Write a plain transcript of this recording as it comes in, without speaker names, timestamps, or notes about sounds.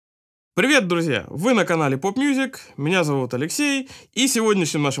Привет, друзья! Вы на канале Pop Music, меня зовут Алексей, и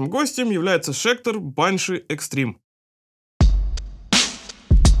сегодняшним нашим гостем является SCHECTER BANSHEE-6.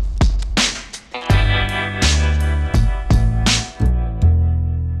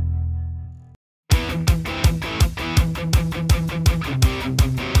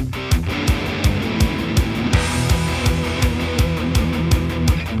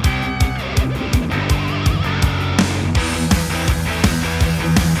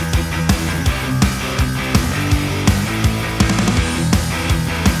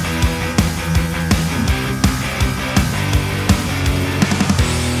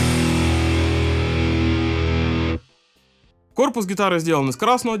 Корпус гитары сделан из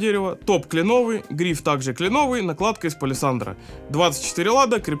красного дерева, топ кленовый, гриф также кленовый, накладка из палисандра. 24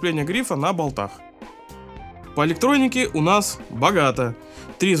 лада, крепление грифа на болтах. По электронике у нас богато.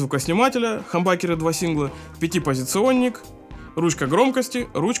 3 звукоснимателя, хамбакеры 2 сингла, 5-позиционник, ручка громкости,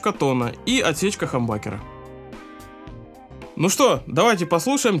 ручка тона и отсечка хамбакера. Ну что, давайте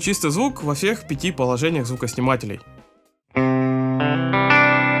послушаем чистый звук во всех 5 положениях звукоснимателей.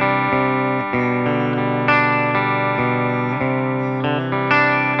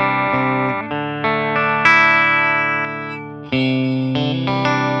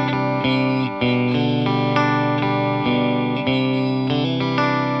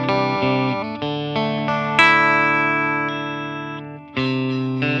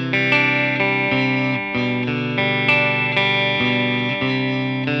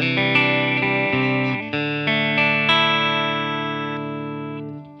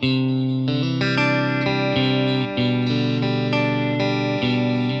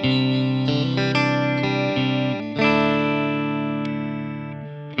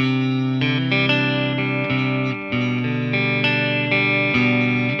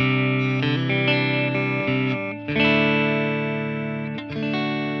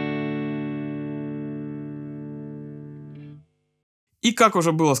 И как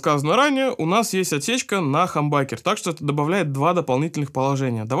уже было сказано ранее, у нас есть отсечка на хамбакер, так что это добавляет 2 дополнительных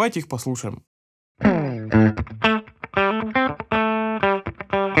положения. Давайте их послушаем.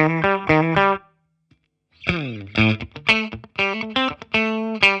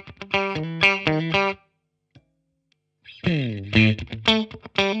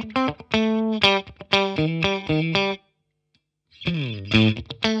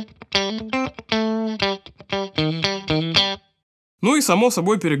 Ну и само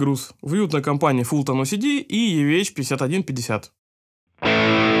собой перегруз в уютной компании Fulton OCD и EVH5150.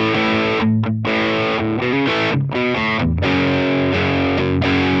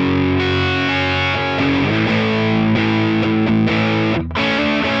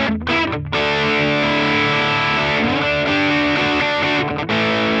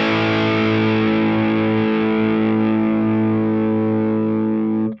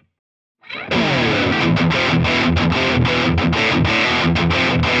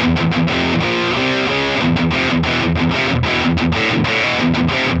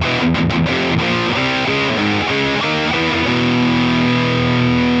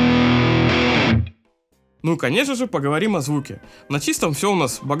 Ну и конечно же поговорим о звуке. На чистом все у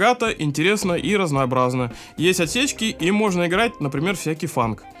нас богато, интересно и разнообразно. Есть отсечки и можно играть, например, всякий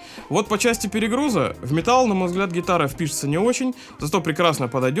фанк. Вот по части перегруза, в металл, на мой взгляд, гитара впишется не очень, зато прекрасно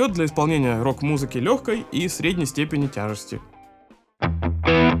подойдет для исполнения рок-музыки легкой и средней степени тяжести.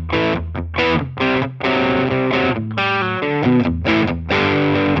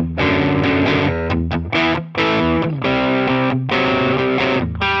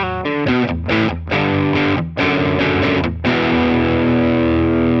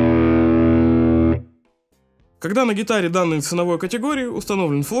 Когда на гитаре данной ценовой категории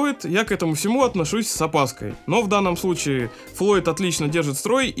установлен Floyd, я к этому всему отношусь с опаской. Но в данном случае Floyd отлично держит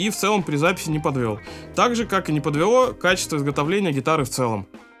строй и в целом при записи не подвел. Так же, как и не подвело качество изготовления гитары в целом.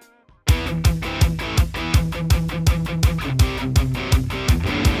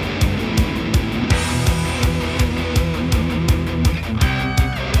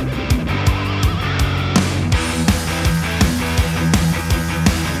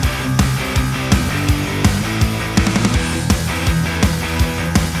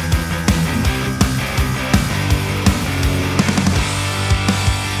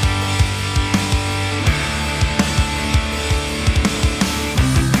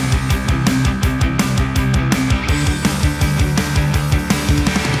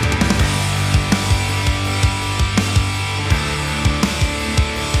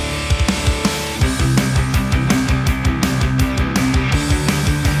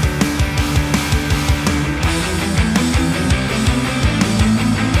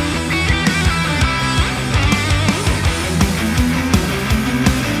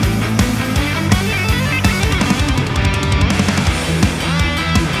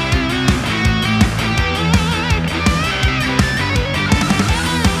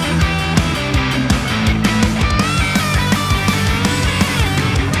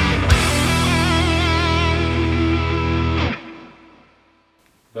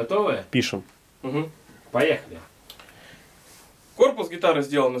 Готовы? Пишем. Угу. Поехали. Корпус гитары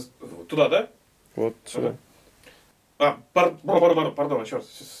сделан туда, да? Вот сюда. Пардон, еще раз,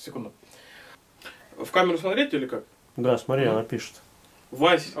 секунду. В камеру смотреть или как? Да, смотри, она пишет.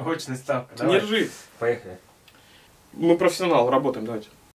 Вась, Очная ставка. не ржи. Поехали. Мы профессионалы, работаем, давайте.